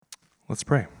Let's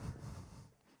pray.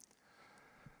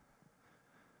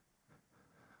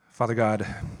 Father God,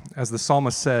 as the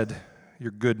psalmist said,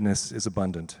 your goodness is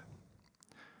abundant.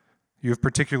 You have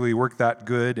particularly worked that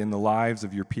good in the lives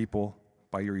of your people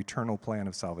by your eternal plan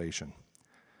of salvation.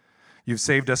 You've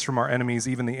saved us from our enemies,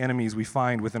 even the enemies we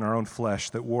find within our own flesh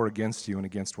that war against you and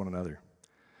against one another.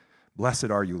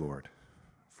 Blessed are you, Lord,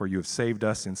 for you have saved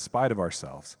us in spite of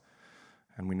ourselves,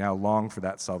 and we now long for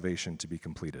that salvation to be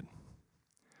completed.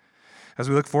 As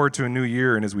we look forward to a new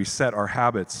year and as we set our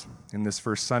habits in this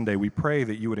first Sunday, we pray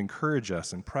that you would encourage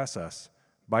us and press us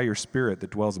by your Spirit that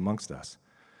dwells amongst us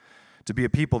to be a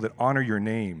people that honor your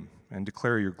name and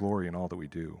declare your glory in all that we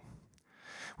do.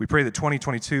 We pray that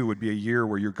 2022 would be a year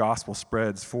where your gospel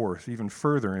spreads forth even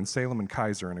further in Salem and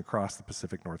Kaiser and across the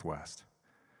Pacific Northwest.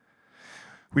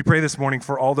 We pray this morning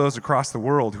for all those across the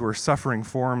world who are suffering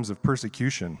forms of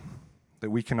persecution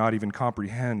that we cannot even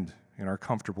comprehend in our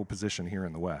comfortable position here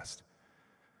in the West.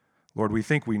 Lord, we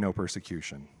think we know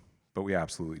persecution, but we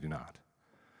absolutely do not.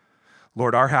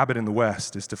 Lord, our habit in the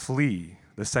West is to flee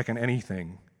the second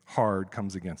anything hard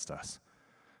comes against us.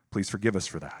 Please forgive us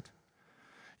for that.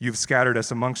 You've scattered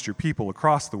us amongst your people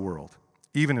across the world,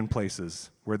 even in places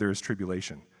where there is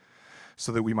tribulation,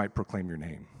 so that we might proclaim your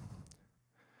name.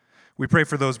 We pray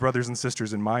for those brothers and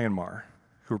sisters in Myanmar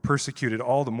who were persecuted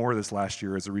all the more this last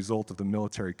year as a result of the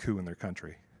military coup in their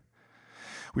country.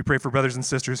 We pray for brothers and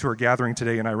sisters who are gathering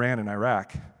today in Iran and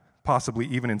Iraq, possibly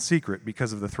even in secret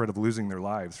because of the threat of losing their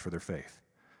lives for their faith.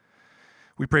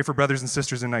 We pray for brothers and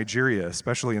sisters in Nigeria,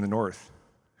 especially in the north,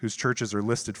 whose churches are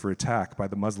listed for attack by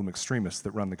the Muslim extremists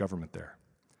that run the government there.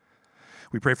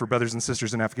 We pray for brothers and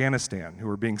sisters in Afghanistan who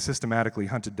are being systematically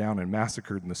hunted down and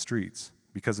massacred in the streets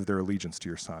because of their allegiance to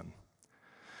your Son.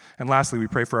 And lastly, we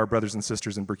pray for our brothers and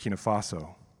sisters in Burkina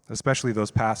Faso, especially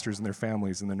those pastors and their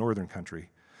families in the northern country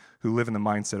who live in the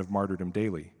mindset of martyrdom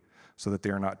daily so that they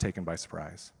are not taken by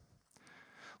surprise.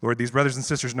 Lord, these brothers and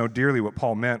sisters know dearly what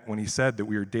Paul meant when he said that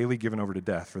we are daily given over to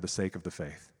death for the sake of the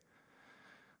faith.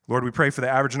 Lord, we pray for the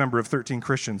average number of 13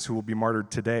 Christians who will be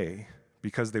martyred today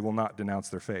because they will not denounce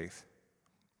their faith.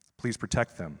 Please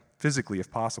protect them, physically if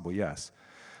possible, yes,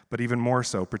 but even more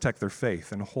so, protect their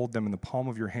faith and hold them in the palm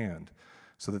of your hand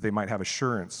so that they might have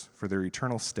assurance for their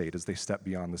eternal state as they step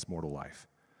beyond this mortal life,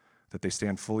 that they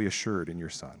stand fully assured in your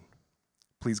Son.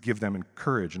 Please give them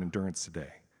courage and endurance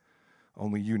today.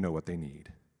 Only you know what they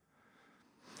need.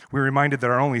 We're reminded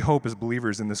that our only hope as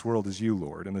believers in this world is you,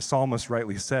 Lord, and the psalmist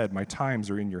rightly said, my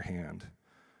times are in your hand.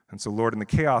 And so, Lord, in the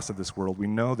chaos of this world, we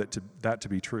know that to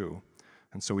be true,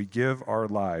 and so we give our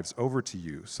lives over to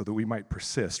you so that we might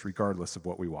persist regardless of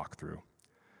what we walk through.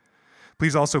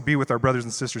 Please also be with our brothers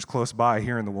and sisters close by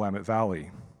here in the Willamette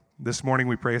Valley. This morning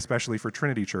we pray especially for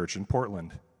Trinity Church in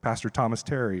Portland, Pastor Thomas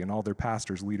Terry and all their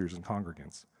pastors, leaders, and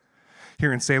congregants.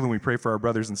 Here in Salem we pray for our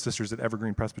brothers and sisters at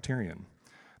Evergreen Presbyterian,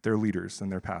 their leaders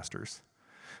and their pastors.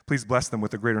 Please bless them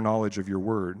with a greater knowledge of your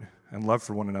word and love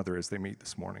for one another as they meet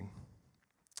this morning.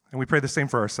 And we pray the same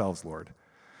for ourselves, Lord.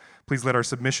 Please let our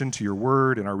submission to your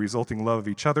word and our resulting love of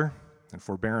each other and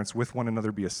forbearance with one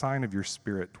another be a sign of your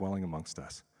Spirit dwelling amongst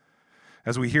us.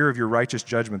 As we hear of your righteous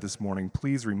judgment this morning,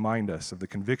 please remind us of the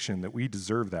conviction that we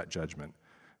deserve that judgment,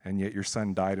 and yet your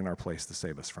Son died in our place to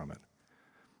save us from it.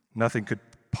 Nothing could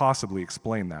possibly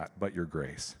explain that but your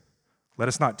grace. Let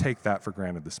us not take that for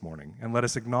granted this morning, and let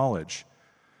us acknowledge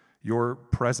your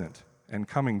present and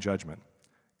coming judgment,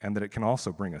 and that it can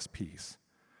also bring us peace.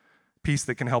 Peace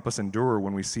that can help us endure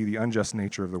when we see the unjust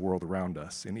nature of the world around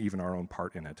us and even our own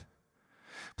part in it.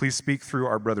 Please speak through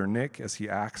our brother Nick as he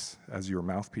acts as your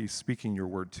mouthpiece, speaking your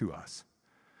word to us.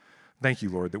 Thank you,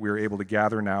 Lord, that we are able to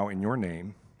gather now in your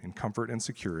name in comfort and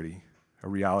security, a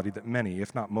reality that many,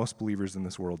 if not most believers in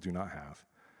this world do not have.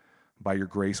 By your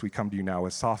grace, we come to you now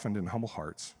with softened and humble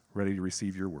hearts, ready to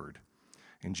receive your word.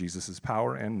 In Jesus'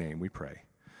 power and name we pray.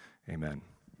 Amen.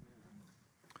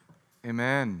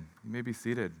 Amen. You may be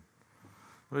seated.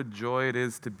 What a joy it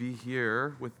is to be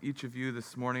here with each of you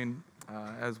this morning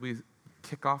as we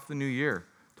kick off the new year,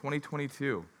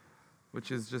 2022,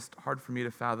 which is just hard for me to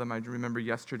fathom. I remember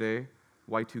yesterday,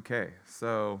 Y2K,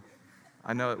 so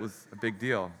I know it was a big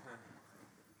deal.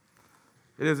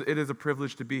 It is a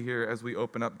privilege to be here as we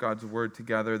open up God's Word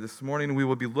together. This morning we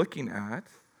will be looking at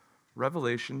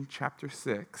Revelation chapter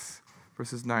 6,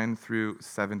 verses 9 through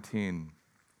 17.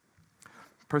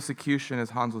 Persecution,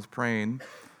 as Hans was praying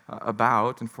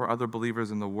about, and for other believers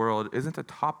in the world, isn't a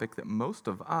topic that most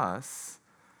of us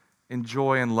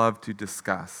enjoy and love to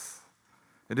discuss.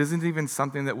 It isn't even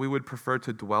something that we would prefer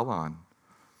to dwell on.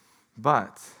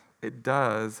 But it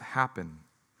does happen.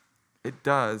 It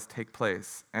does take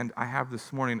place. And I have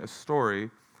this morning a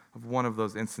story of one of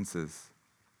those instances.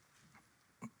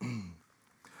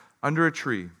 Under a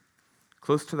tree,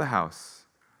 close to the house,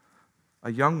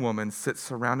 a young woman sits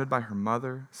surrounded by her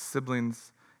mother,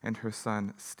 siblings, and her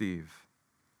son, Steve.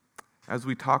 As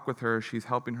we talk with her, she's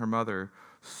helping her mother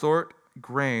sort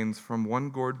grains from one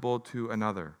gourd bowl to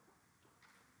another.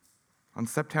 On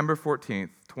September 14th,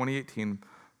 2018,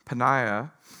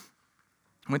 Panaya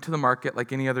went to the market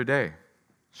like any other day.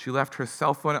 She left her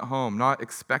cell phone at home, not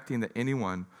expecting that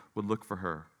anyone would look for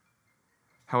her.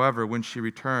 However, when she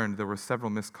returned, there were several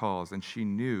missed calls, and she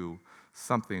knew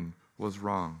something was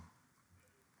wrong.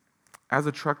 As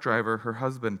a truck driver, her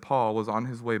husband, Paul, was on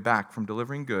his way back from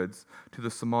delivering goods to the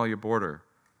Somalia border.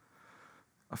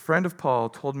 A friend of Paul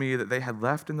told me that they had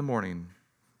left in the morning,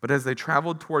 but as they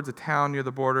traveled towards a town near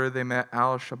the border, they met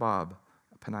Al-Shabaab,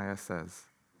 Panaya says.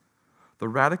 The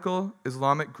radical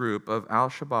Islamic group of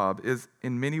Al-Shabaab is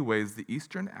in many ways the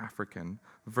Eastern African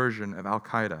version of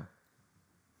Al-Qaeda.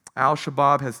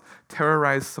 Al-Shabaab has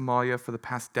terrorized Somalia for the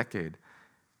past decade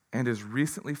and is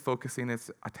recently focusing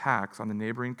its attacks on the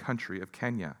neighboring country of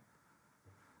Kenya.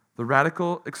 The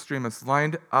radical extremists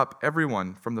lined up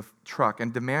everyone from the truck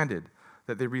and demanded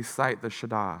that they recite the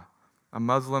Shahada, a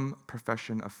Muslim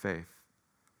profession of faith.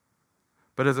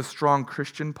 But as a strong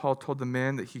Christian, Paul told the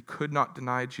men that he could not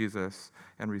deny Jesus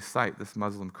and recite this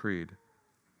Muslim creed.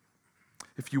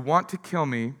 If you want to kill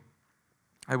me,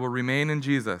 I will remain in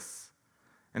Jesus,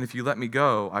 and if you let me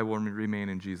go, I will remain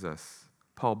in Jesus,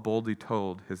 Paul boldly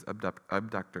told his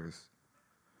abductors.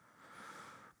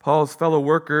 Paul's fellow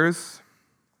workers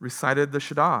recited the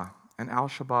Shahada, and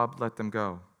Al-Shabaab let them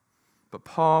go. But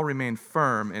Paul remained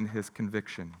firm in his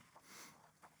conviction.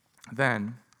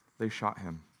 Then they shot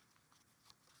him.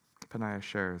 Panaya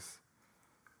shares.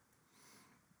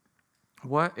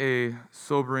 What a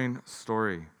sobering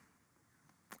story.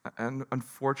 And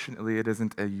unfortunately, it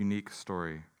isn't a unique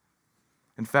story.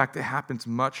 In fact, it happens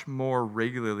much more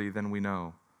regularly than we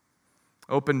know.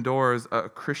 Open Doors, a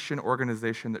Christian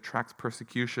organization that tracks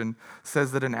persecution,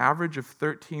 says that an average of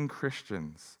 13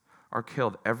 Christians are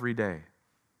killed every day.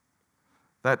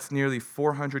 That's nearly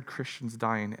 400 Christians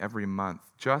dying every month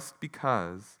just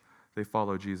because they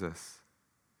follow Jesus.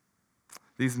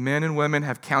 These men and women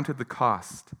have counted the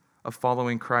cost of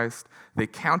following Christ. They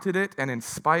counted it, and in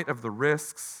spite of the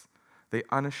risks, they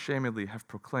unashamedly have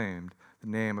proclaimed the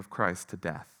name of Christ to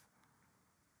death.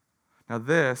 Now,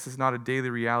 this is not a daily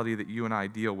reality that you and I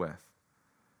deal with,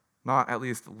 not at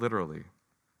least literally.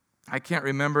 I can't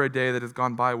remember a day that has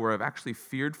gone by where I've actually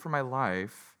feared for my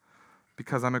life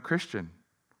because I'm a Christian.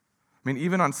 I mean,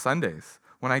 even on Sundays,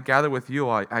 when I gather with you,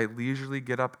 I leisurely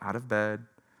get up out of bed,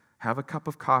 have a cup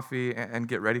of coffee, and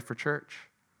get ready for church.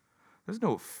 There's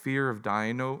no fear of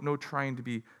dying, no trying to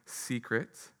be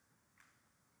secret.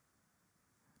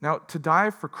 Now, to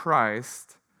die for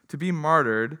Christ, to be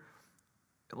martyred,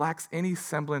 it lacks any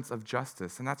semblance of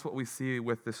justice, and that's what we see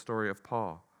with this story of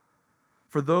Paul.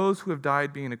 For those who have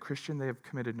died being a Christian, they have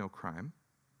committed no crime.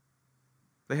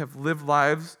 They have lived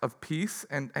lives of peace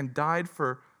and died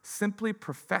for simply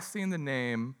professing the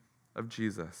name of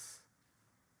Jesus.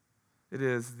 It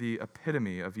is the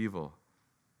epitome of evil.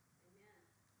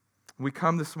 We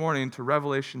come this morning to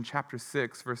Revelation chapter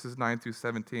 6, verses 9 through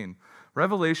 17.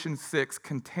 Revelation 6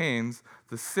 contains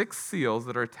the 6 seals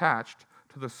that are attached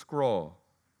to the scroll.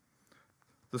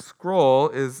 The scroll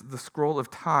is the scroll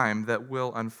of time that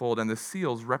will unfold, and the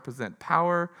seals represent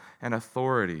power and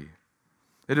authority.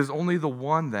 It is only the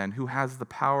one, then, who has the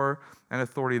power and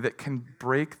authority that can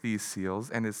break these seals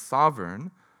and is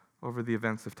sovereign over the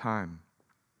events of time.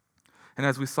 And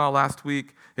as we saw last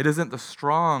week, it isn't the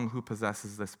strong who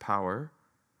possesses this power.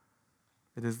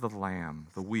 It is the lamb,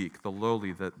 the weak, the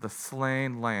lowly, the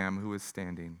slain lamb who is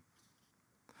standing.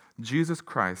 Jesus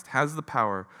Christ has the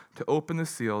power to open the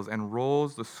seals and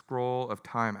rolls the scroll of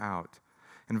time out.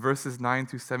 In verses 9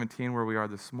 through 17, where we are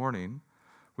this morning,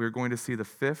 we are going to see the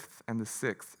 5th and the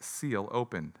 6th seal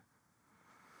opened.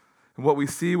 And what we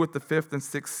see with the 5th and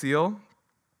 6th seal,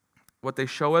 what they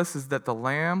show us is that the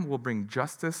Lamb will bring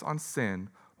justice on sin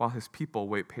while his people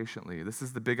wait patiently. This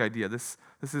is the big idea. This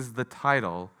is the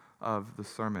title of the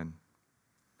sermon.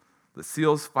 The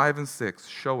seals 5 and 6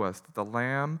 show us that the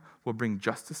Lamb will bring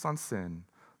justice on sin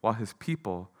while his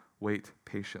people wait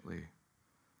patiently.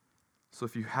 So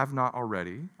if you have not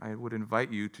already, I would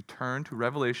invite you to turn to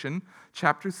Revelation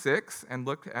chapter 6 and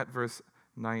look at verse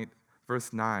 9,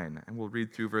 and we'll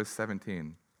read through verse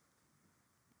 17.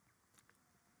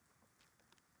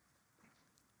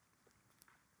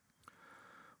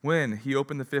 When he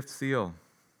opened the 5th seal,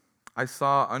 I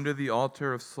saw under the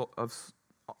altar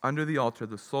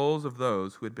the souls of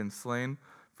those who had been slain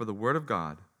for the word of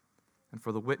God and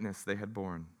for the witness they had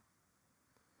borne.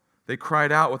 They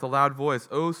cried out with a loud voice,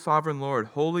 "O sovereign Lord,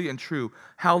 holy and true,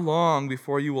 how long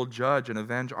before you will judge and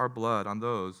avenge our blood on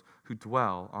those who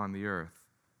dwell on the earth?"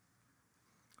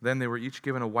 Then they were each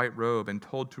given a white robe and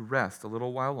told to rest a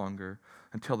little while longer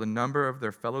until the number of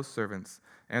their fellow servants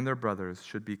and their brothers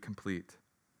should be complete,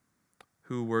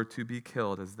 who were to be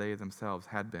killed as they themselves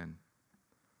had been.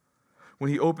 When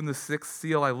he opened the sixth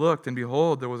seal, I looked, and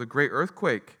behold, there was a great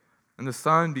earthquake, and the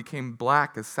sun became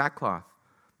black as sackcloth.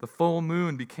 The full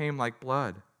moon became like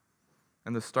blood,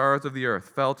 and the stars of the earth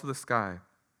fell to the sky.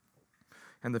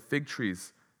 And the fig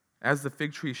trees, as the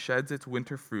fig tree sheds its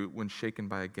winter fruit when shaken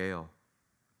by a gale.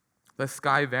 The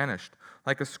sky vanished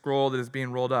like a scroll that is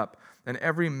being rolled up, and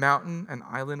every mountain and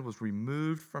island was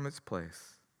removed from its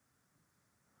place.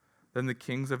 Then the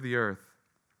kings of the earth,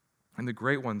 and the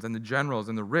great ones, and the generals,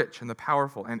 and the rich, and the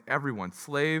powerful, and everyone,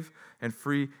 slave and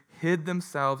free, hid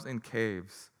themselves in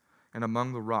caves and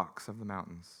among the rocks of the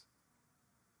mountains,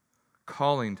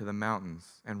 calling to the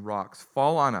mountains and rocks,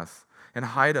 "Fall on us and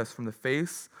hide us from the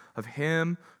face of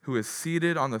him who is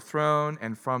seated on the throne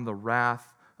and from the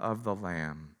wrath of the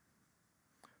Lamb.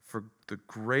 For the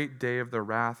great day of their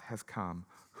wrath has come.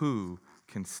 Who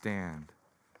can stand?"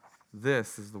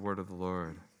 This is the word of the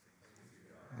Lord.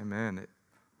 Amen.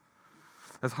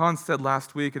 As Hans said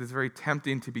last week, it is very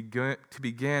tempting to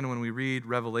begin when we read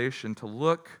Revelation to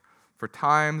look for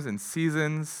times and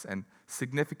seasons and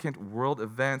significant world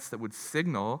events that would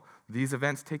signal these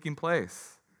events taking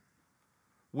place.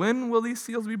 When will these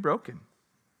seals be broken?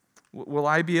 Will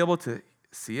I be able to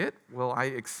see it? Will I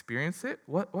experience it?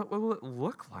 What will it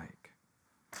look like?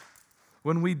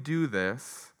 When we do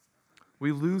this,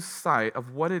 we lose sight of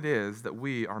what it is that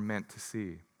we are meant to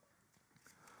see.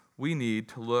 We need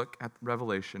to look at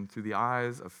Revelation through the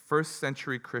eyes of first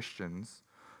century Christians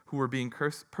who were being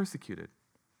persecuted.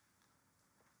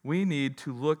 We need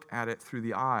to look at it through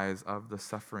the eyes of the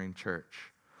suffering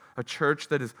church, a church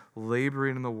that is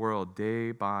laboring in the world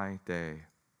day by day.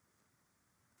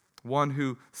 One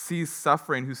who sees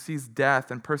suffering, who sees death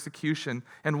and persecution,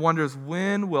 and wonders,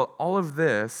 when will all of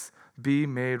this be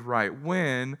made right?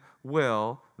 When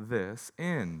will this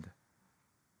end?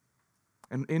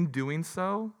 And in doing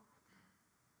so,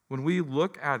 when we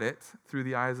look at it through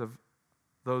the eyes of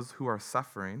those who are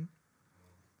suffering,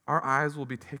 our eyes will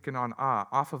be taken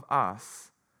off of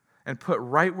us and put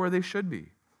right where they should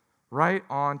be, right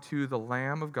onto the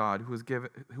Lamb of God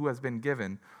who has been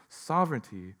given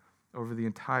sovereignty over the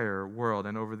entire world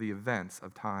and over the events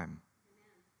of time.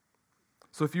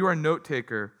 So if you are a note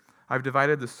taker, I've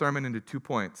divided the sermon into 2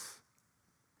 points.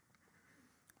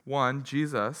 One,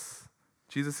 Jesus'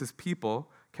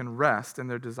 people can rest in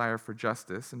their desire for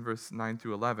justice in verse 9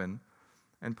 through 11.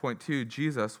 And point 2,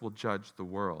 Jesus will judge the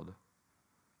world.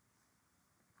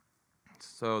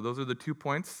 So those are the 2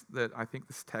 points that I think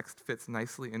this text fits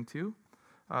nicely into.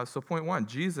 So point 1,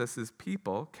 Jesus'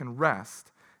 people can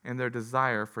rest in their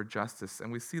desire for justice.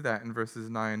 And we see that in verses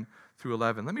 9 through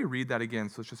 11. Let me read that again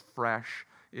so it's just fresh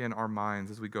in our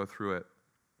minds as we go through it.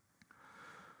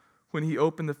 When he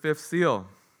opened the 5th seal,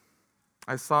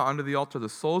 I saw under the altar the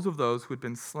souls of those who had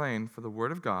been slain for the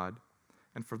word of God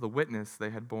and for the witness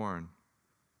they had borne.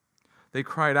 They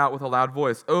cried out with a loud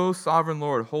voice, "O sovereign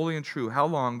Lord, holy and true, how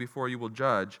long before you will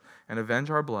judge and avenge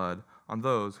our blood on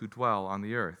those who dwell on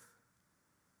the earth?"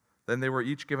 Then they were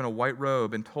each given a white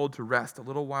robe and told to rest a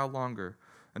little while longer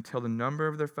until the number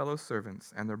of their fellow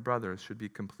servants and their brothers should be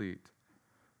complete,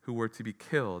 who were to be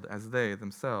killed as they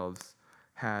themselves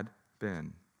had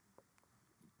been.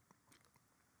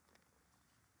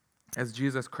 As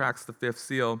Jesus cracks the 5th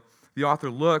seal, the author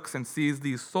looks and sees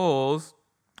these souls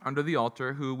under the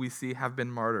altar who we see have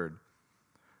been martyred.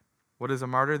 What is a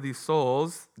martyr? These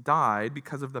souls died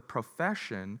because of the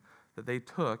profession that they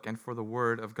took and for the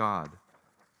word of God.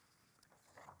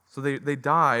 So they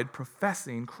died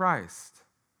professing Christ.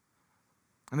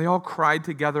 And they all cried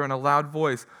together in a loud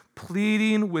voice,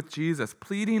 pleading with Jesus,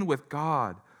 pleading with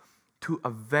God to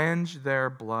avenge their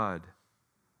blood.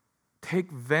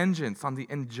 Take vengeance on the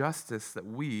injustice that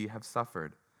we have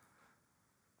suffered.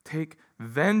 Take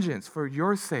vengeance for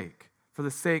your sake, for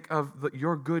the sake of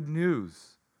your good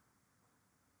news.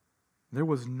 There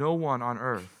was no one on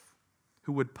earth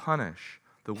who would punish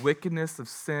the wickedness of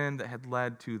sin that had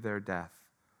led to their death.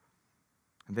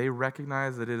 And they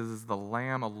recognize that it is the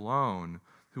Lamb alone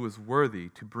who is worthy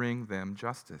to bring them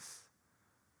justice.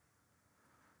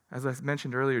 As I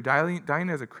mentioned earlier, dying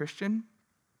as a Christian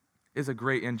is a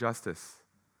great injustice,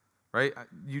 right?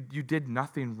 You did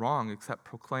nothing wrong except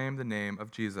proclaim the name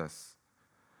of Jesus.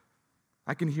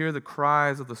 I can hear the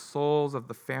cries of the souls of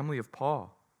the family of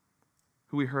Paul,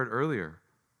 who we heard earlier,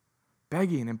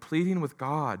 begging and pleading with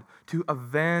God to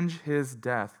avenge his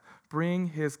death, bring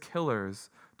his killers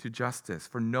to justice,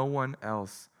 for no one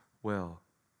else will.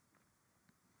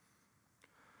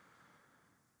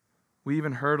 We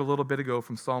even heard a little bit ago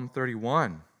from Psalm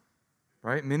 31,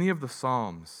 right? Many of the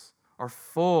Psalms are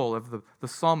full of the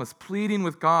psalmist pleading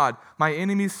with God, my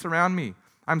enemies surround me.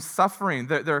 I'm suffering.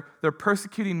 They're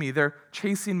persecuting me. They're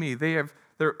chasing me. They're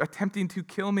attempting to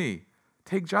kill me.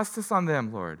 Take justice on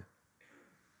them, Lord.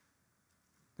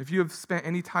 If you have spent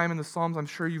any time in the Psalms, I'm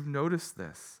sure you've noticed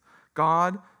this.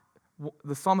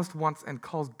 The psalmist wants and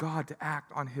calls God to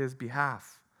act on his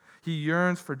behalf. He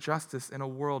yearns for justice in a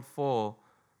world full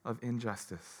of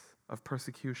injustice, of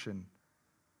persecution.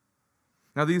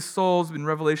 Now, these souls in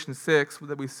Revelation 6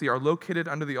 that we see are located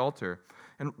under the altar.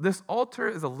 And this altar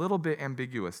is a little bit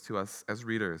ambiguous to us as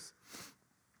readers.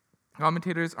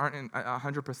 Commentators aren't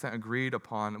 100% agreed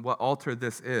upon what altar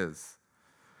this is.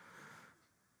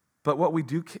 But what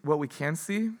we can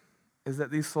see is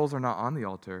that these souls are not on the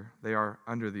altar. They are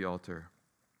under the altar.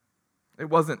 It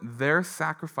wasn't their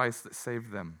sacrifice that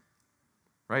saved them,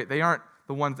 right? They aren't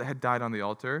the ones that had died on the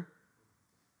altar.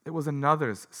 It was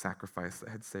another's sacrifice that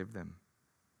had saved them.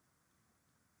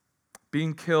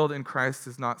 Being killed in Christ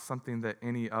is not something that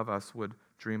any of us would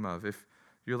dream of. If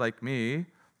you're like me,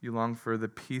 you long for the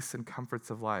peace and comforts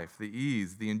of life, the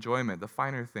ease, the enjoyment, the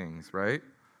finer things, right?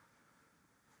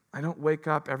 I don't wake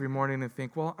up every morning and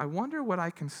think, well, I wonder what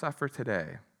I can suffer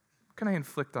today. What can I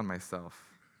inflict on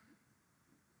myself?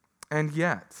 And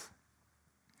yet,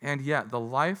 the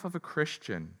life of a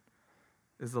Christian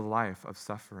is the life of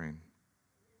suffering.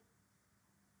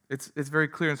 It's very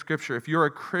clear in Scripture. If you're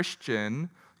a Christian,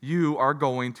 you are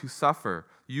going to suffer.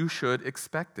 You should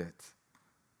expect it.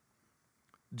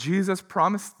 Jesus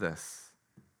promised this.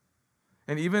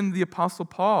 And even the Apostle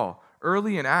Paul,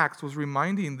 early in Acts, was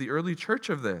reminding the early church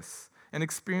of this and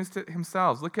experienced it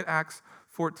himself. Look at Acts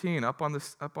 14 up on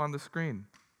the screen.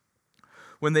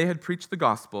 When they had preached the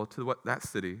gospel to that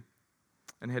city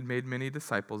and had made many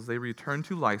disciples, they returned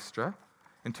to Lystra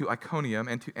and to Iconium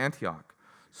and to Antioch,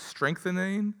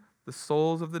 strengthening the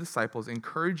souls of the disciples,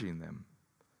 encouraging them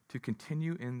to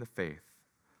continue in the faith,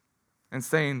 and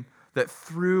saying that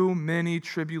through many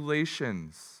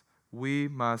tribulations we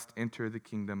must enter the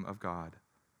kingdom of God.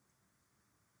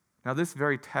 Now, this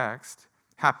very text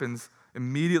happens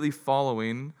immediately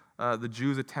following the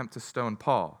Jews' attempt to stone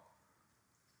Paul.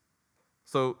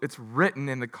 So it's written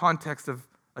in the context of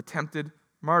attempted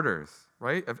martyrs,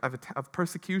 right? Of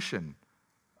persecution.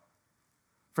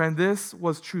 Friend, this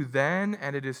was true then,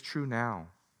 and it is true now.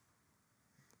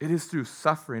 It is through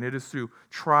suffering, it is through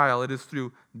trial, it is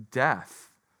through death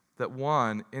that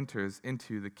one enters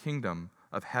into the kingdom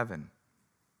of heaven.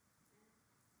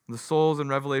 The souls in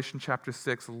Revelation chapter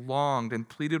 6 longed and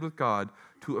pleaded with God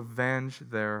to avenge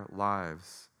their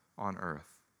lives on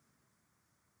earth.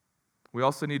 We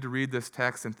also need to read this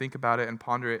text and think about it and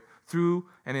ponder it through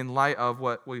and in light of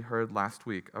what we heard last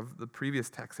week, of the previous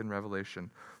text in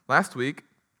Revelation. Last week,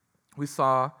 we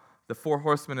saw the four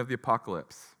horsemen of the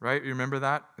apocalypse, right? You remember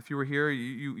that? If you were here,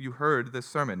 you heard this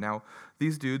sermon. Now,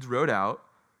 these dudes rode out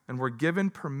and were given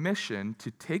permission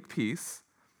to take peace,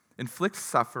 inflict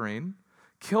suffering,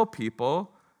 kill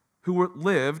people who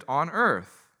lived on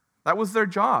earth. That was their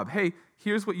job. Hey,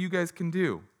 here's what you guys can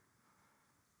do.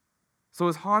 So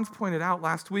as Hans pointed out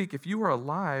last week, if you are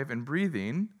alive and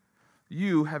breathing,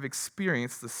 you have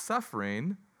experienced the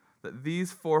suffering that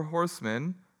these four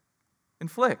horsemen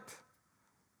inflict.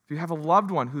 If you have a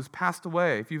loved one who's passed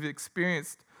away, if you've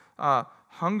experienced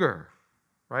hunger,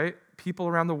 right? People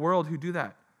around the world who do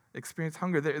that experience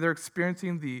hunger. They're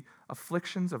experiencing the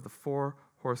afflictions of the four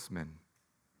horsemen.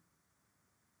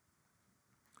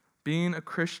 Being a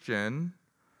Christian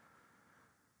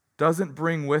doesn't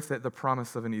bring with it the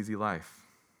promise of an easy life.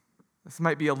 This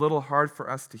might be a little hard for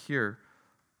us to hear.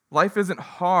 Life isn't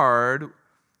hard,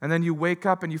 and then you wake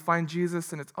up and you find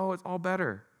Jesus and it's all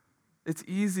better. It's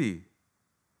easy.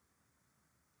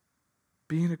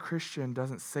 Being a Christian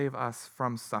doesn't save us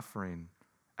from suffering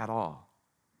at all.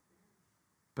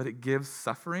 But it gives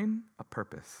suffering a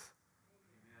purpose.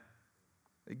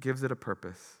 It gives it a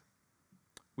purpose.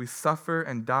 We suffer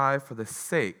and die for the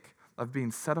sake of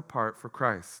being set apart for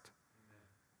Christ.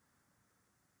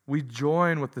 We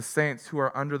join with the saints who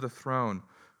are under the throne,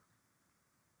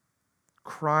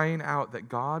 crying out that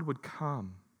God would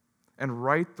come and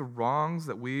right the wrongs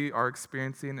that we are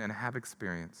experiencing and have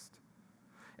experienced.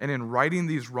 And in righting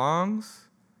these wrongs,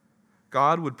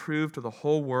 God would prove to the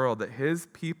whole world that his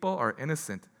people are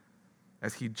innocent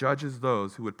as he judges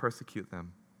those who would persecute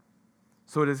them.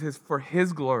 So it is for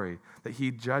his glory that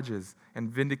he judges and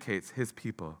vindicates his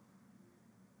people.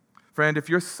 Friend, if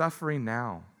you're suffering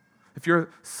now, if you're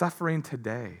suffering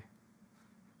today,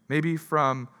 maybe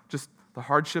from just the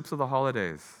hardships of the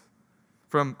holidays,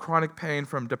 from chronic pain,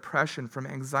 from depression, from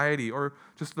anxiety, or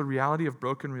just the reality of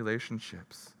broken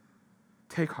relationships.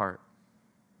 Take heart.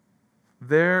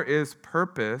 There is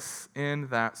purpose in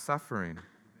that suffering.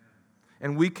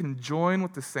 And we can join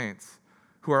with the saints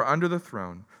who are under the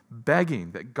throne,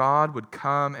 begging that God would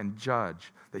come and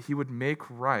judge, that he would make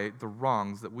right the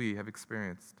wrongs that we have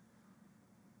experienced.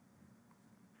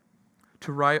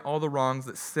 To right all the wrongs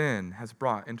that sin has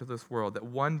brought into this world, that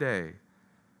one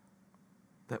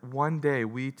day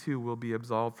we too will be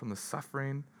absolved from the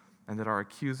suffering and that our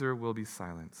accuser will be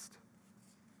silenced.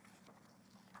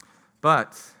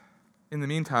 But in the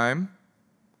meantime,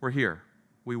 we're here.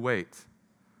 We wait.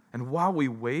 And while we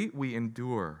wait, we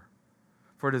endure.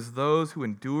 For it is those who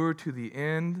endure to the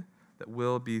end that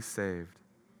will be saved.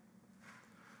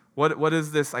 What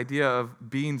is this idea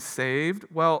of being saved?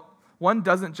 Well, one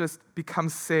doesn't just become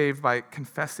saved by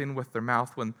confessing with their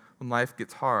mouth when life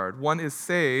gets hard. One isn't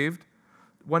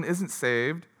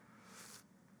saved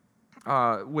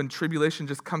when tribulation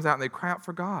just comes out and they cry out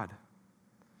for God.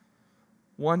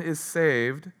 One is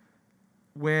saved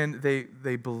when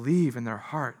they believe in their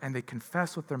heart and they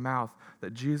confess with their mouth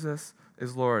that Jesus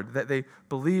is Lord, that they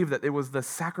believe that it was the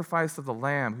sacrifice of the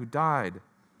Lamb who died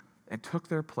and took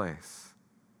their place.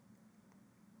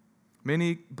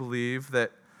 Many believe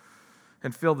that,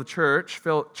 and fill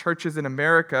churches in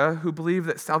America who believe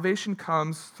that salvation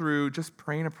comes through just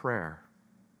praying a prayer.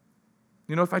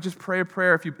 You know, if I just pray a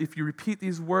prayer, if you repeat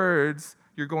these words,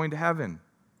 you're going to heaven.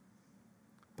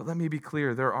 But let me be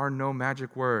clear, there are no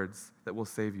magic words that will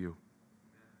save you.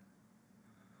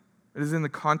 It is in the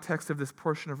context of this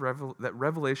portion of that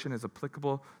revelation is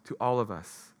applicable to all of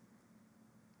us.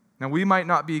 Now, we might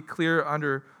not be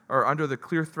under the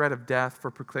clear threat of death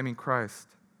for proclaiming Christ.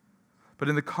 But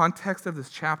in the context of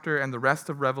this chapter and the rest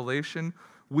of Revelation,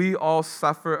 we all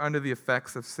suffer under the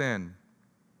effects of sin.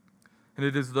 And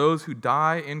it is those who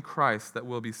die in Christ that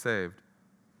will be saved.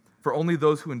 For only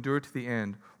those who endure to the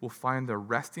end will find their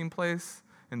resting place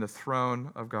in the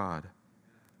throne of God.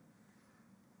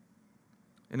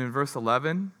 And in verse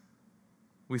 11,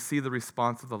 we see the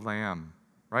response of the Lamb,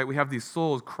 right? We have these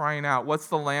souls crying out, what's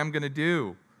the Lamb going to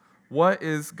do? What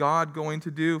is God going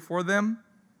to do for them?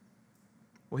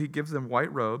 Well, he gives them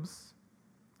white robes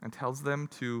and tells them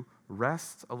to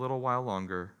rest a little while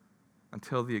longer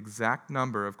until the exact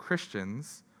number of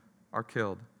Christians are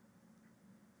killed.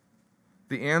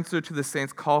 The answer to the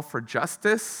saints' call for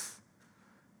justice,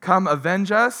 come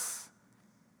avenge us,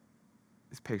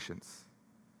 is patience.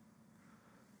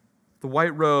 The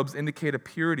white robes indicate a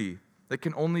purity that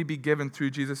can only be given through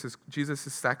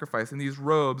Jesus' sacrifice. And these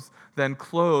robes then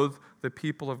clothe the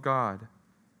people of God.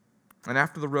 And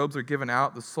after the robes are given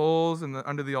out, the souls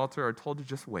under the altar are told to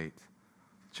just wait.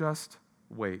 Just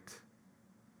wait.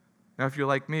 Now, if you're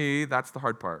like me, that's the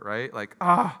hard part, right? Like,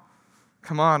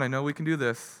 come on, I know we can do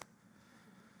this.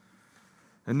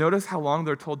 And notice how long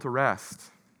they're told to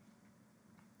rest.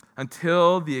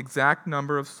 Until the exact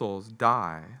number of souls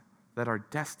die that are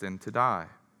destined to die.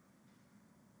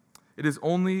 It is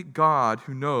only God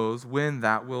who knows when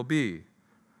that will be.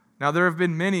 Now, there have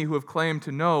been many who have claimed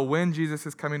to know when Jesus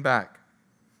is coming back.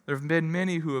 There have been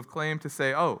many who have claimed to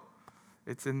say,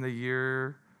 it's in the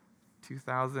year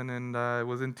 2000, and it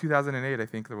was in 2008, I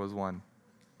think there was one.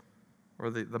 Or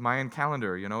the Mayan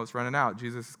calendar, it's running out.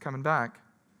 Jesus is coming back.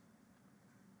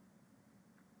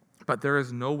 But there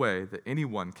is no way that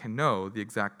anyone can know the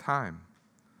exact time.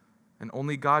 And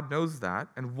only God knows that.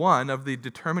 And one of the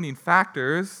determining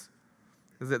factors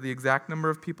is that the exact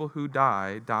number of people who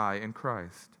die in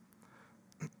Christ.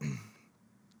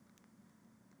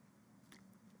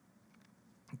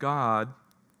 God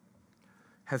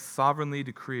has sovereignly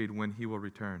decreed when he will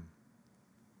return.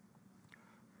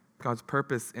 God's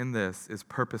purpose in this is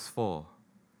purposeful.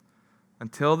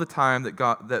 Until that time, the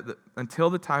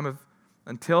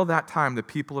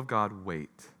people of God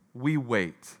wait. We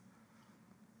wait,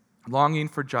 longing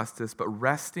for justice, but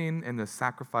resting in the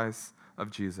sacrifice of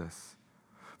Jesus.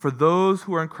 For those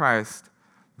who are in Christ,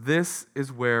 this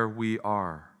is where we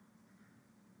are.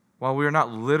 While we are not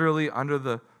literally under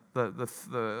the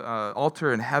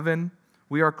altar in heaven,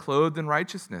 we are clothed in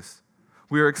righteousness.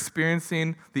 We are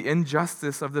experiencing the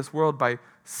injustice of this world by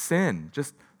sin,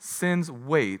 just sin's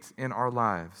weight in our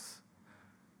lives.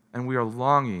 And we are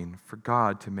longing for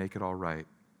God to make it all right.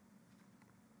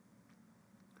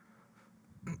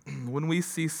 When we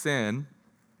see sin,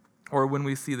 or when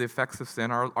we see the effects of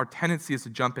sin, our tendency is to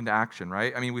jump into action,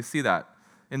 right? I mean, we see that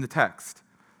in the text.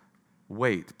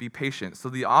 Wait, be patient. So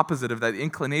the opposite of that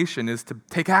inclination is to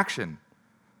take action.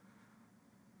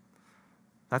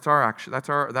 That's our action. That's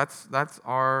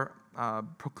our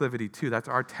proclivity too. That's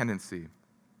our tendency.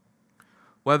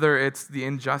 Whether it's the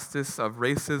injustice of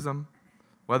racism,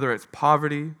 whether it's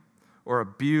poverty or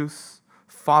abuse,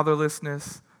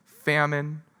 fatherlessness,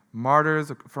 famine,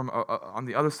 martyrs from on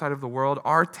the other side of the world,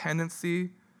 our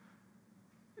tendency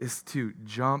is to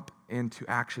jump into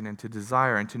action and to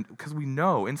desire, and because we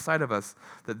know inside of us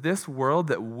that this world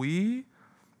that we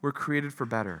were created for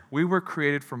better. We were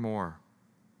created for more.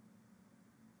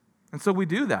 And so we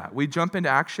do that. We jump into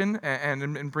action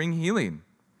and bring healing.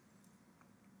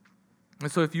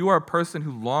 And so if you are a person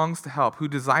who longs to help, who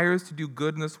desires to do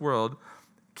good in this world,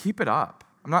 keep it up.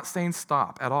 I'm not saying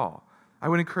stop at all. I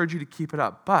would encourage you to keep it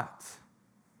up, but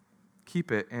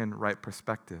keep it in right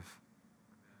perspective.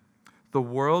 The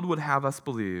world would have us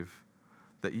believe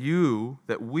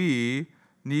that we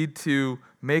need to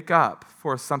make up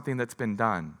for something that's been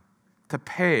done, to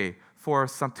pay for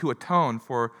to atone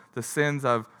for the sins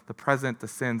of the present, the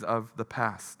sins of the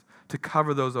past, to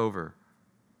cover those over.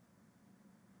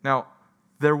 Now,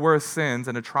 there were sins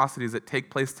and atrocities that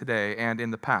take place today and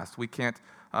in the past. We can't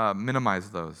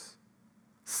minimize those.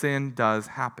 Sin does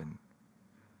happen.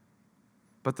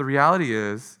 But the reality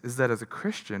is that as a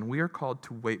Christian, we are called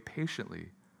to wait patiently,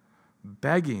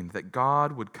 begging that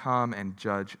God would come and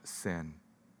judge sin.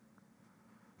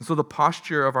 And so the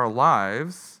posture of our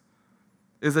lives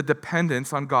is a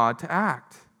dependence on God to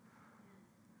act.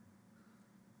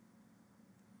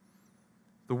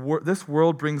 This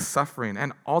world brings suffering,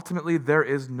 and ultimately there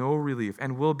is no relief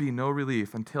and will be no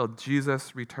relief until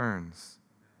Jesus returns.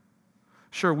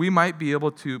 Sure, we might be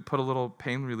able to put a little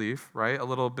pain relief, right? A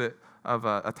little bit of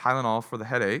a Tylenol for the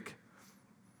headache.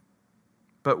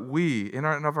 But we, in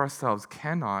and of ourselves,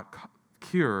 cannot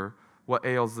cure what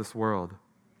ails this world.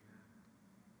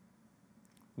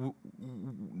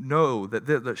 Know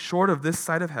that short of this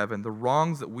side of heaven, the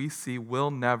wrongs that we see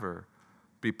will never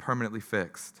be permanently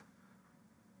fixed.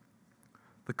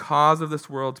 The cause of this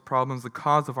world's problems, the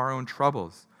cause of our own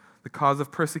troubles, the cause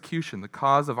of persecution, the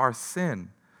cause of our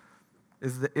sin,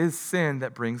 is sin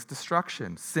that brings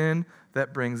destruction, sin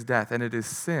that brings death, and it is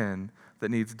sin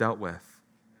that needs dealt with.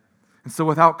 And so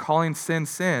without calling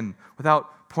sin,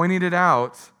 without pointing it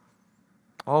out,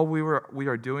 all we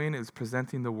are doing is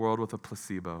presenting the world with a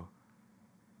placebo,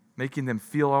 making them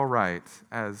feel all right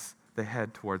as they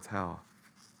head towards hell.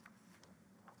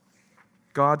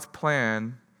 God's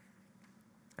plan,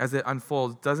 as it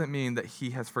unfolds, doesn't mean that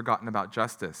he has forgotten about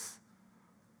justice.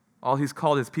 All he's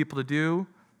called his people to do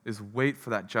is wait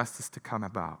for that justice to come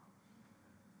about.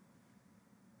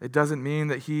 It doesn't mean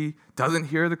that he doesn't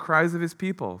hear the cries of his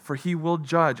people, for he will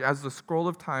judge as the scroll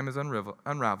of time is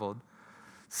unraveled.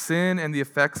 Sin and the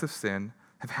effects of sin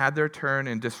have had their turn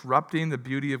in disrupting the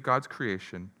beauty of God's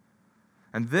creation.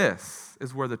 And this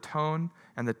is where the tone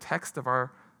and the text of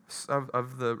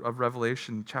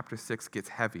Revelation chapter 6 gets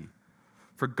heavy.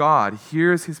 For God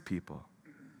hears his people,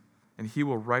 and he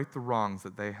will right the wrongs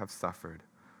that they have suffered.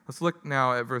 Let's look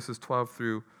now at verses 12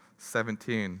 through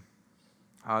 17.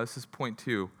 This is point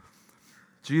 2.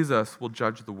 Jesus will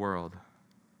judge the world.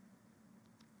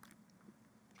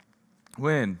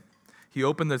 When he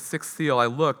opened the sixth seal, I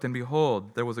looked, and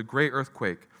behold, there was a great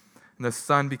earthquake, and the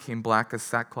sun became black as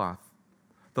sackcloth.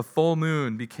 The full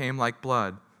moon became like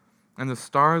blood, and the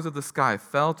stars of the sky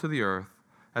fell to the earth,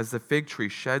 as the fig tree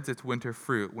sheds its winter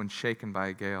fruit when shaken by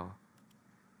a gale.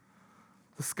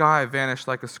 The sky vanished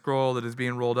like a scroll that is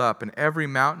being rolled up, and every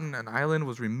mountain and island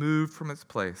was removed from its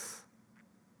place.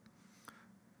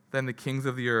 Then the kings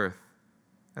of the earth,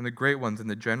 and the great ones, and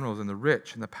the generals, and the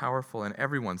rich, and the powerful, and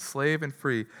everyone, slave and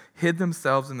free, hid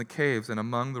themselves in the caves and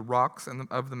among the rocks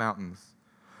of the mountains,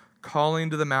 calling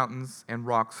to the mountains and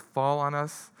rocks, fall on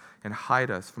us and hide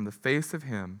us from the face of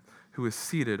him who is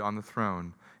seated on the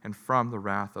throne and from the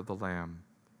wrath of the Lamb.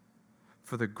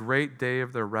 For the great day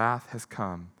of their wrath has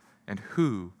come, and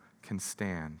who can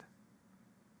stand?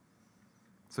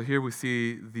 So here we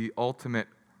see the ultimate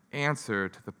answer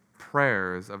to the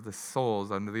prayers of the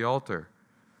souls under the altar.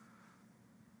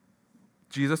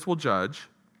 Jesus will judge,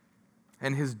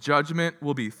 and his judgment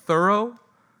will be thorough,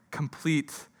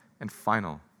 complete, and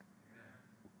final.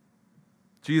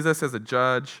 Jesus as a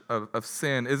judge of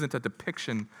sin isn't a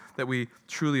depiction that we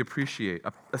truly appreciate,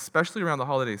 especially around the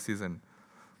holiday season,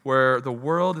 where the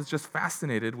world is just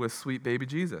fascinated with sweet baby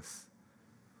Jesus.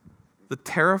 The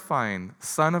terrifying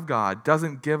Son of God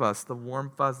doesn't give us the warm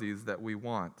fuzzies that we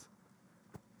want.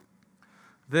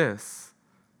 This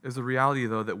is a reality,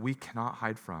 though, that we cannot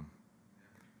hide from.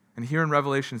 And here in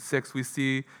Revelation 6, we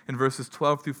see in verses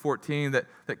 12 through 14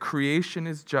 that creation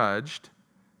is judged,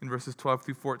 in verses 12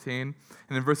 through 14.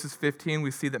 And in verses 15,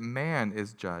 we see that man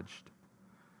is judged.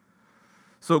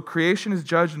 So creation is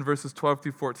judged in verses 12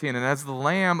 through 14. And as the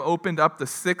Lamb opened up the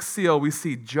sixth seal, we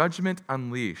see judgment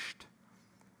unleashed.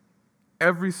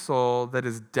 Every soul that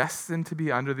is destined to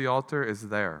be under the altar is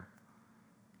there.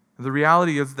 The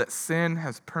reality is that sin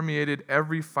has permeated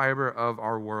every fiber of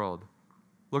our world.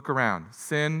 Look around.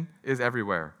 Sin is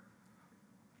everywhere.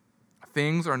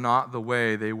 Things are not the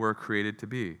way they were created to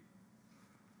be.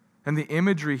 And the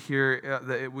imagery here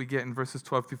that we get in verses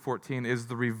 12 through 14 is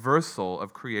the reversal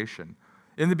of creation.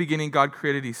 In the beginning, God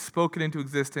created, He spoke it into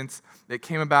existence. It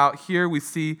came about. Here we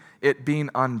see it being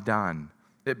undone,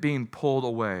 it being pulled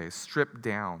away, stripped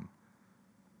down.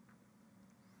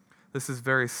 This is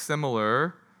very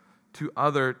similar to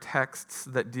other texts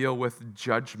that deal with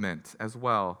judgment as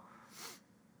well.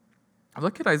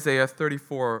 Look at Isaiah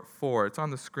 34:4. It's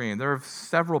on the screen. There are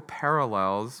several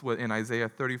parallels in Isaiah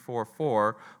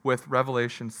 34:4 with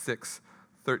Revelation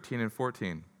 6:13 and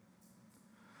 14.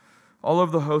 All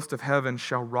of the host of heaven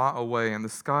shall rot away, and the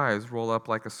skies roll up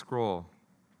like a scroll.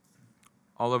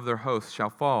 All of their hosts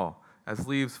shall fall, as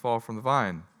leaves fall from the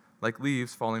vine, like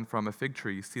leaves falling from a fig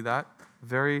tree. You see that?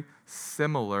 Very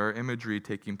similar imagery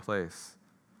taking place.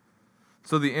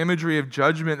 So the imagery of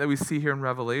judgment that we see here in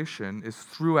Revelation is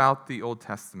throughout the Old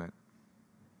Testament.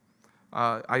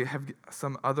 I have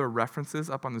some other references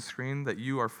up on the screen that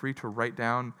you are free to write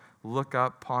down, look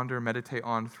up, ponder, meditate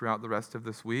on throughout the rest of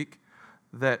this week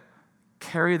that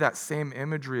carry that same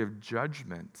imagery of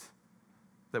judgment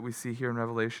that we see here in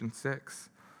Revelation 6.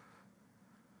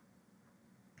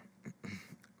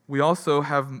 We also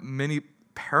have many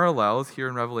parallels here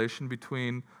in Revelation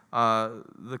between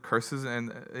the curses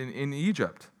in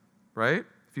Egypt, right?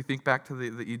 If you think back to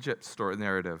the Egypt story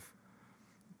narrative.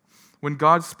 When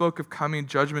God spoke of coming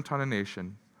judgment on a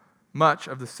nation, much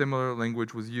of the similar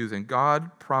language was used. And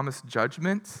God promised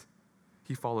judgment,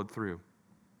 He followed through.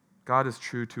 God is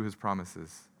true to His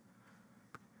promises.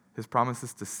 His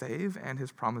promises to save and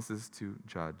His promises to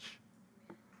judge.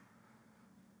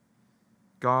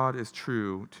 God is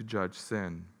true to judge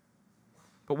sin.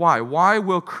 But why? Why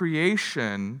will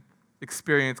creation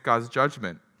experience God's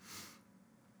judgment?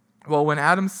 Well, when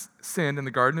Adam sinned in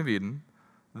the Garden of Eden,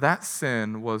 that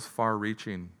sin was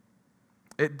far-reaching.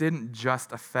 It didn't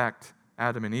just affect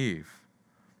Adam and Eve.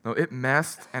 No, it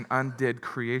messed and undid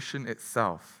creation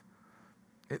itself.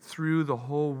 It threw the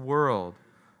whole world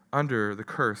under the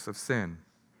curse of sin.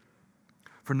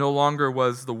 For no longer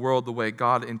was the world the way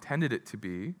God intended it to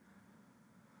be,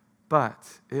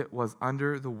 but it was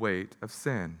under the weight of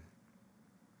sin.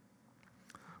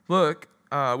 Look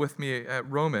with me at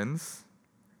Romans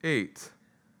 8,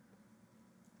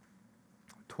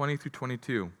 20 through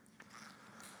 22.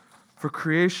 For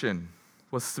creation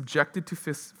was subjected to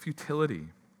futility,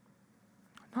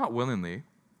 not willingly,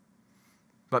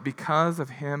 but because of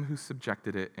Him who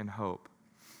subjected it in hope,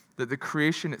 that the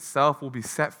creation itself will be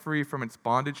set free from its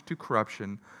bondage to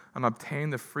corruption and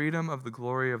obtain the freedom of the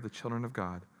glory of the children of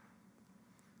God.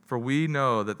 For we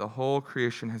know that the whole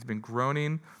creation has been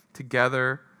groaning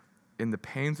together in the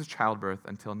pains of childbirth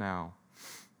until now.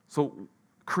 So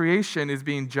creation is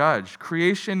being judged.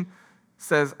 Creation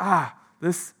says,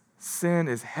 this sin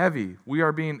is heavy.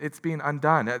 It's being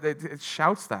undone. It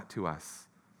shouts that to us.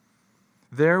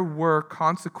 There were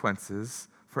consequences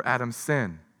for Adam's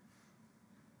sin.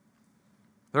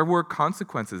 There were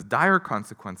consequences, dire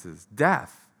consequences,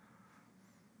 death.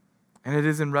 And it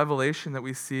is in Revelation that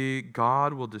we see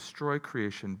God will destroy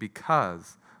creation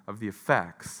because of the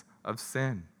effects of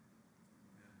sin.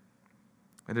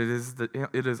 And it is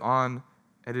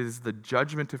the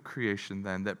judgment of creation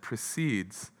then that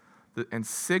precedes and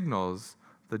signals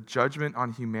the judgment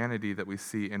on humanity that we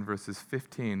see in verses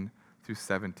 15 through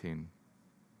 17.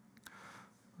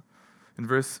 In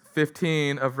verse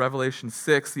 15 of Revelation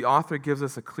 6, the author gives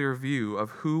us a clear view of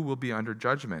who will be under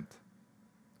judgment.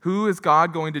 Who is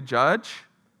God going to judge?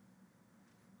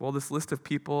 Well, this list of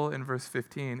people in verse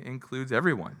 15 includes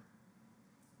everyone.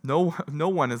 No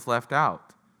one is left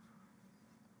out.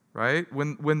 Right?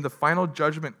 When the final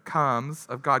judgment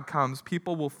of God comes,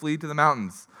 people will flee to the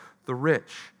mountains. The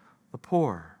rich, the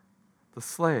poor, the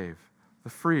slave,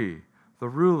 the free, the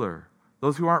ruler,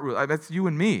 those who aren't rulers. That's you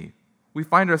and me. We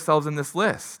find ourselves in this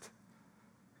list.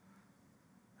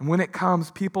 And when it comes,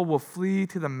 people will flee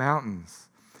to the mountains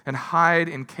and hide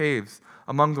in caves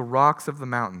among the rocks of the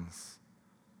mountains.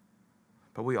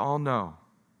 But we all know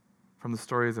from the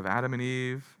stories of Adam and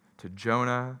Eve to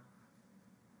Jonah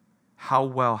how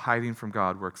well hiding from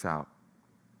God works out.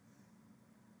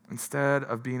 Instead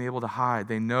of being able to hide,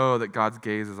 they know that God's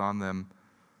gaze is on them.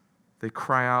 They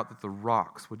cry out that the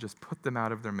rocks would just put them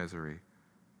out of their misery.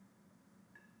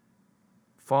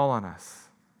 Fall on us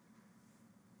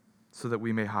so that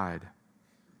we may hide.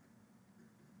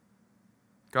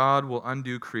 God will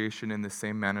undo creation in the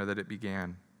same manner that it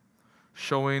began,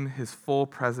 showing his full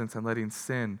presence and letting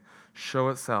sin show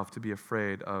itself to be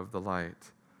afraid of the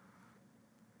light.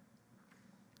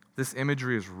 This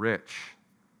imagery is rich.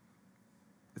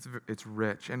 It's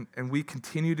rich. And we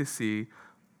continue to see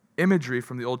imagery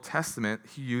from the Old Testament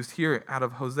he used here out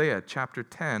of Hosea chapter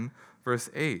 10, verse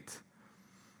 8.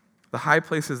 The high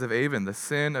places of Avon, the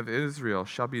sin of Israel,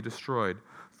 shall be destroyed.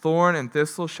 Thorn and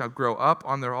thistle shall grow up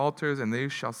on their altars, and they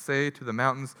shall say to the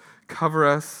mountains, cover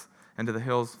us, and to the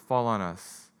hills, fall on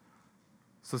us.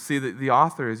 So see, the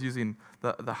author is using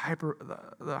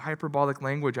the hyperbolic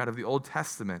language out of the Old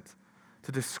Testament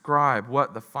to describe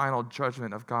what the final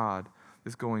judgment of God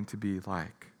is going to be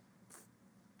like.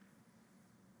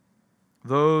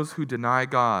 Those who deny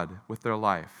God with their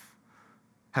life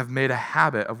have made a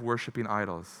habit of worshiping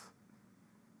idols,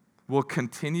 will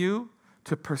continue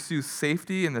to pursue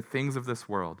safety in the things of this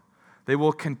world. They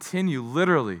will continue,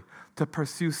 literally, to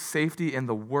pursue safety in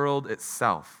the world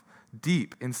itself,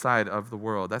 deep inside of the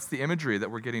world. That's the imagery that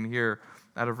we're getting here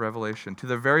out of Revelation. To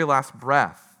their very last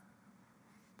breath,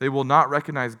 they will not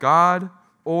recognize God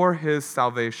or his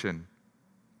salvation.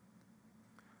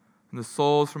 And the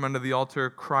souls from under the altar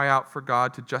cry out for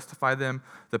God to justify them.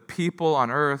 The people on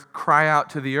earth cry out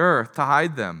to the earth to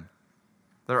hide them.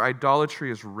 Their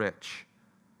idolatry is rich.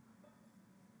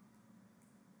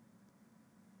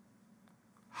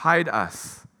 Hide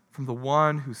us from the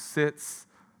one who sits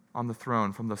on the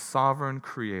throne, from the sovereign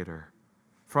creator,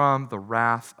 from the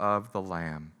wrath of the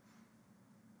Lamb.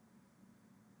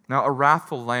 Now, a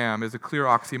wrathful lamb is a clear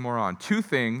oxymoron. Two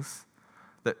things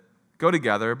that go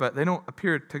together, but they don't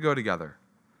appear to go together,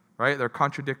 right? They're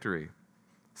contradictory.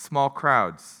 Small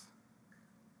crowds,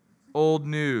 old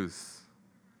news,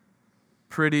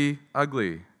 pretty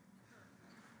ugly,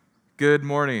 good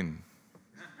morning.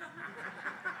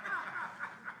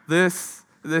 This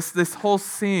whole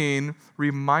scene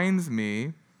reminds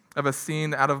me of a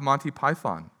scene out of Monty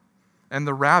Python and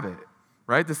the rabbit,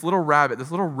 right? This little rabbit,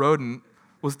 this little rodent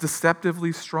was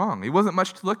deceptively strong. He wasn't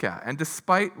much to look at. And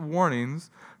despite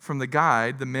warnings from the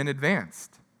guide, the men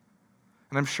advanced.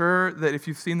 And I'm sure that if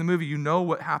you've seen the movie, you know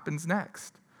what happens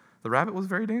next. The rabbit was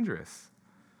very dangerous.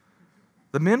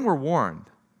 The men were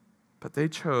warned, but they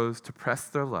chose to press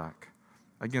their luck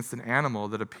against an animal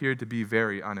that appeared to be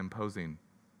very unimposing.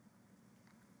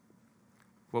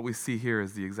 What we see here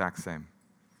is the exact same.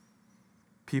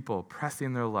 People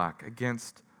pressing their luck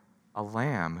against a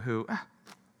lamb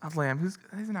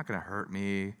he's not going to hurt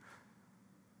me.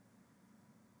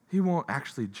 He won't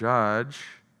actually judge.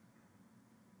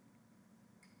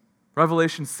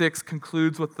 Revelation 6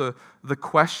 concludes with the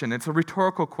question. It's a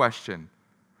rhetorical question.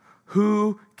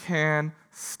 Who can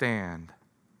stand?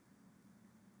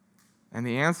 And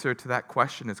the answer to that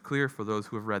question is clear for those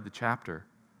who have read the chapter.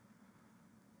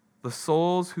 The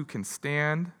souls who can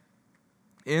stand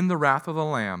in the wrath of the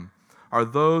Lamb are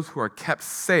those who are kept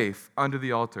safe under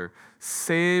the altar,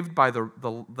 saved by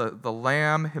the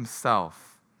Lamb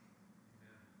himself.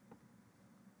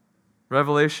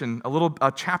 Revelation,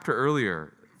 a chapter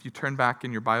earlier, if you turn back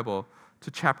in your Bible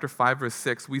to chapter 5, verse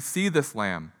 6, we see this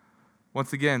Lamb.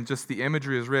 Once again, just the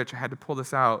imagery is rich. I had to pull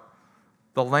this out.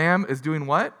 The Lamb is doing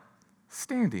what?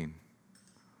 Standing.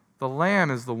 The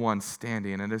Lamb is the one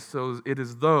standing, and it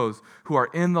is those who are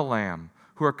in the Lamb,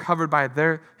 who are covered by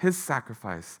his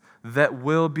sacrifice, that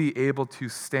will be able to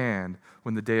stand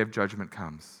when the day of judgment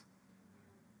comes.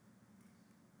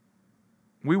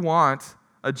 We want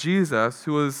a Jesus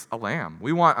who is a lamb.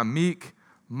 We want a meek,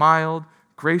 mild,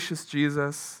 gracious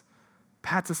Jesus,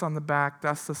 pats us on the back,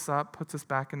 dusts us up, puts us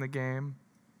back in the game.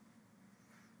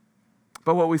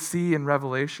 But what we see in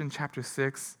Revelation chapter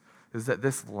 6 is that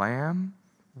this lamb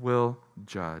will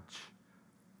judge.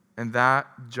 And that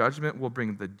judgment will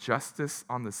bring the justice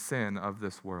on the sin of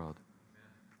this world.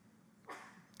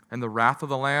 And the wrath of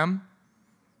the Lamb,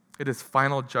 it is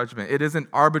final judgment. It isn't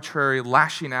arbitrary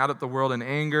lashing out at the world in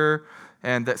anger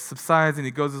and that subsides and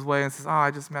he goes his way and says,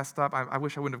 I just messed up. I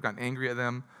wish I wouldn't have gotten angry at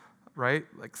them, right?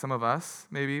 Like some of us,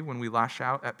 maybe, when we lash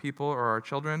out at people or our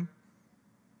children.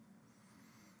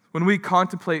 When we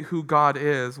contemplate who God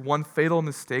is, one fatal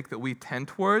mistake that we tend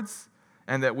towards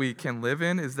and that we can live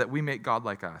in is that we make God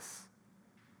like us.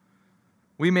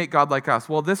 We make God like us.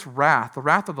 Well, this wrath, the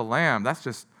wrath of the Lamb,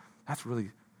 that's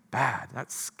really bad.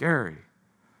 That's scary.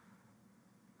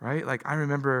 Right? Like, I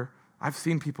remember, I've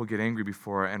seen people get angry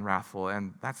before and wrathful,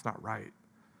 and that's not right.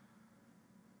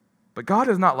 But God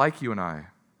is not like you and I.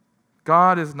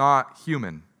 God is not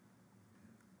human.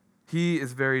 He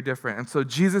is very different. And so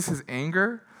Jesus'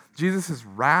 anger, Jesus'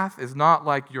 wrath is not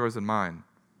like yours and mine.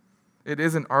 It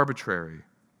isn't arbitrary.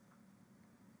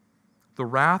 The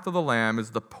wrath of the Lamb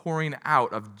is the pouring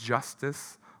out of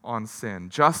justice on sin,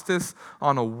 justice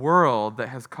on a world that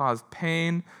has caused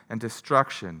pain and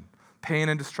destruction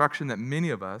that many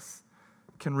of us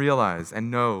can realize and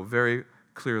know very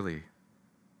clearly.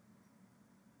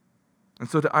 And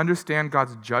so to understand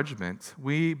God's judgment,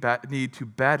 we need to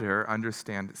better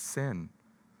understand sin.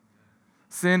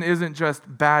 Sin isn't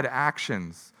just bad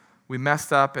actions. We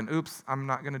messed up and oops, I'm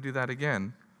not going to do that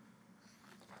again.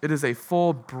 It is a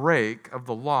full break of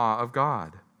the law of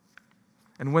God.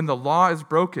 And when the law is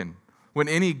broken, when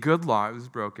any good law is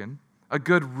broken, a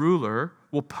good ruler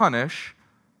will punish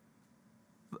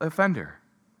the offender.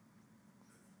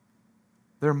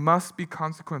 There must be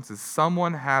consequences.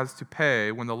 Someone has to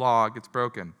pay when the law gets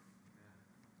broken.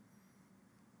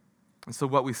 And so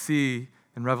what we see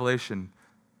in Revelation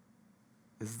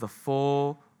is the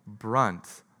full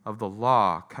brunt of the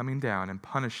law coming down and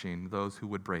punishing those who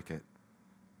would break it.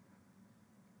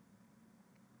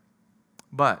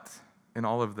 But in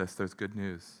all of this, there's good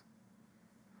news.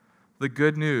 The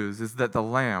good news is that the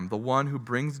Lamb, the one who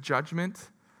brings judgment,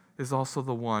 is also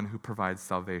the one who provides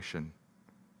salvation.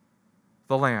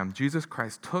 The Lamb, Jesus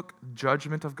Christ, took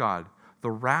judgment of God,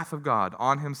 the wrath of God,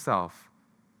 on himself.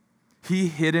 He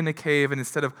hid in a cave, and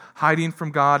instead of hiding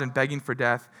from God and begging for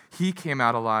death, he came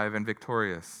out alive and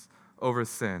victorious over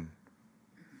sin.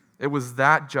 It was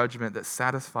that judgment that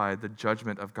satisfied the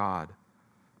judgment of God,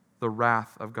 the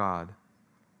wrath of God.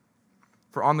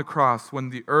 For on the cross, when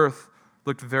the earth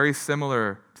looked very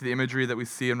similar to the imagery that we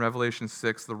see in Revelation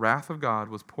 6, the wrath of God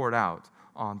was poured out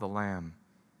on the Lamb.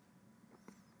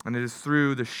 And it is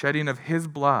through the shedding of his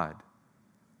blood,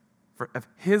 that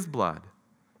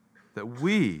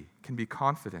we can be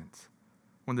confident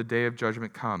when the day of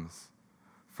judgment comes.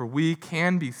 For we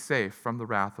can be safe from the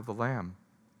wrath of the Lamb.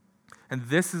 And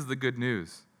this is the good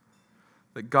news,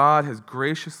 that God has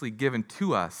graciously given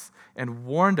to us and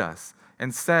warned us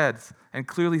and says, and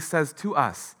clearly says to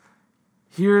us,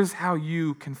 here's how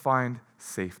you can find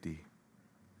safety.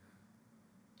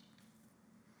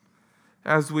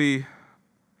 As we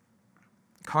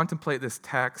contemplate this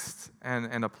text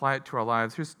and apply it to our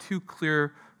lives, here's two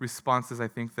clear responses I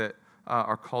think that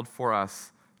are called for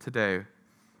us today.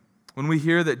 When we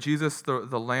hear that Jesus,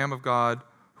 the Lamb of God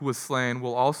who was slain,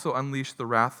 will also unleash the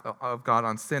wrath of God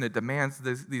on sin, it demands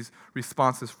these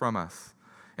responses from us.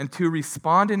 And to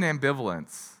respond in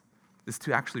ambivalence is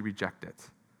to actually reject it.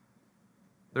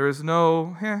 There is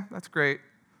no, that's great,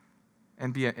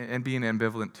 and being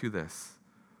ambivalent to this.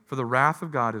 For the wrath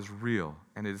of God is real,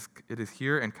 and it is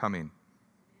here and coming.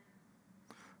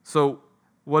 So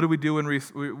what do we do when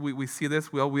we see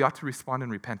this? Well, we ought to respond in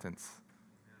repentance.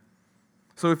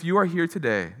 So if you are here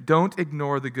today, don't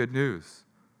ignore the good news.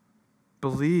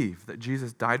 Believe that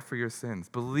Jesus died for your sins.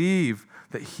 Believe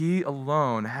that he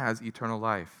alone has eternal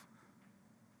life.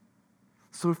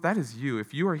 So if that is you,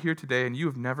 if you are here today and you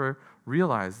have never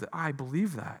realized that I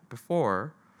believe that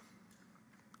before,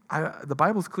 the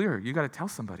Bible's clear. You got to tell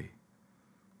somebody.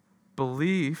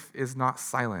 Belief is not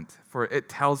silent, for it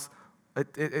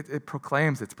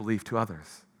proclaims its belief to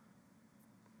others.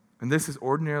 And this is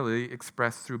ordinarily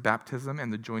expressed through baptism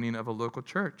and the joining of a local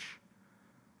church.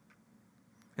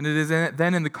 And it is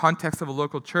then in the context of a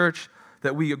local church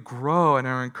that we grow and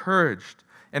are encouraged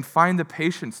and find the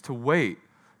patience to wait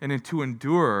and to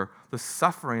endure the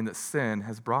suffering that sin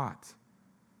has brought.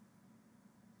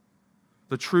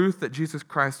 The truth that Jesus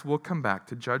Christ will come back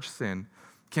to judge sin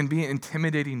can be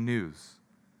intimidating news.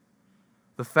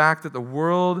 The fact that the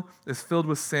world is filled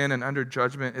with sin and under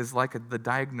judgment is like the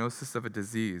diagnosis of a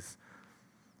disease.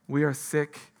 We are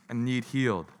sick and need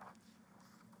healed.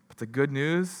 But the good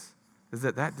news is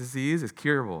that disease is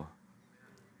curable.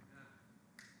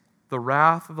 The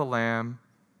wrath of the Lamb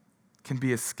can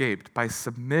be escaped by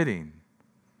submitting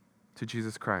to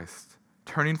Jesus Christ,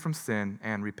 turning from sin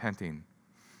and repenting.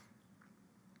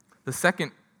 The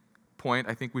second point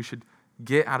I think we should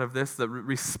get out of this, the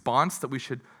response that we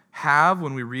should have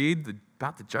when we read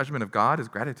about the judgment of God, is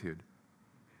gratitude.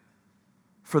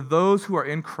 For those who are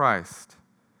in Christ,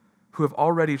 who have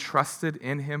already trusted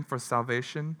in him for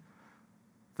salvation,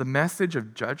 the message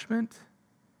of judgment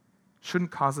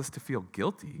shouldn't cause us to feel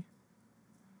guilty.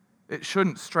 It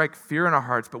shouldn't strike fear in our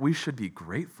hearts, but we should be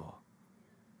grateful.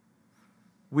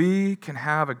 We can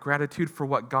have a gratitude for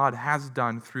what God has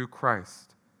done through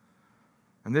Christ.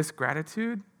 And this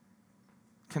gratitude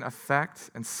can affect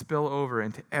and spill over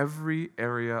into every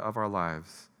area of our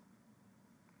lives.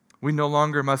 We no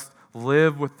longer must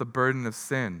live with the burden of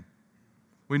sin.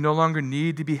 We no longer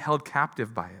need to be held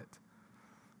captive by it.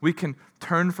 We can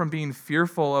turn from being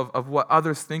fearful of what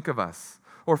others think of us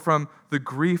or from the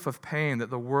grief of pain that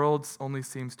the world only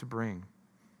seems to bring.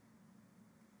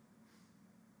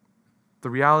 The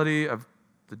reality of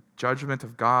the judgment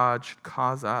of God should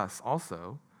cause us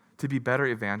also to be better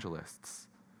evangelists.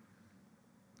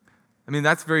 I mean,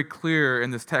 that's very clear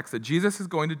in this text that Jesus is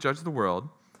going to judge the world,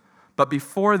 but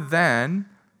before then,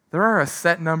 there are a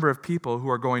set number of people who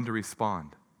are going to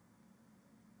respond.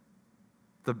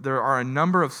 There are a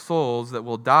number of souls that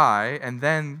will die, and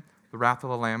then the wrath of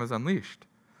the Lamb is unleashed.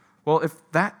 Well, if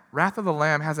that wrath of the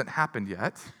Lamb hasn't happened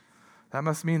yet, that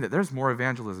must mean that there's more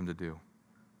evangelism to do.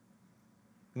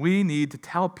 We need to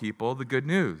tell people the good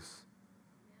news.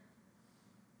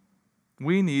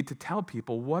 We need to tell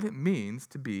people what it means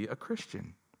to be a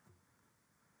Christian.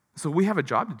 So we have a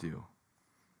job to do.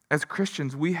 As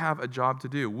Christians, we have a job to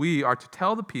do. We are to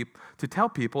tell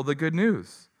people the good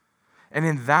news. And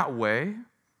in that way,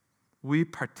 we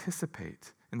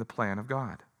participate in the plan of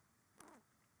God.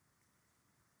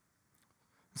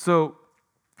 So,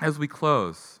 as we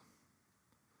close,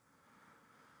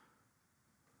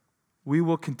 we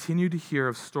will continue to hear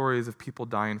of stories of people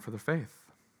dying for the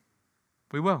faith.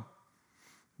 We will.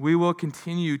 We will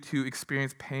continue to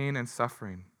experience pain and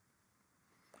suffering.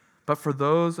 But for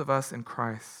those of us in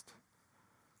Christ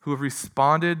who have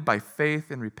responded by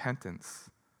faith and repentance,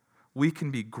 we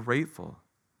can be grateful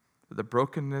that the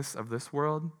brokenness of this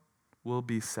world will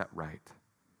be set right.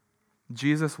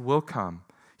 Jesus will come.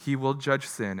 He will judge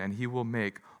sin, and he will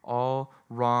make all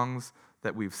wrongs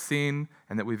that we've seen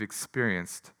and that we've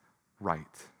experienced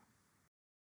right.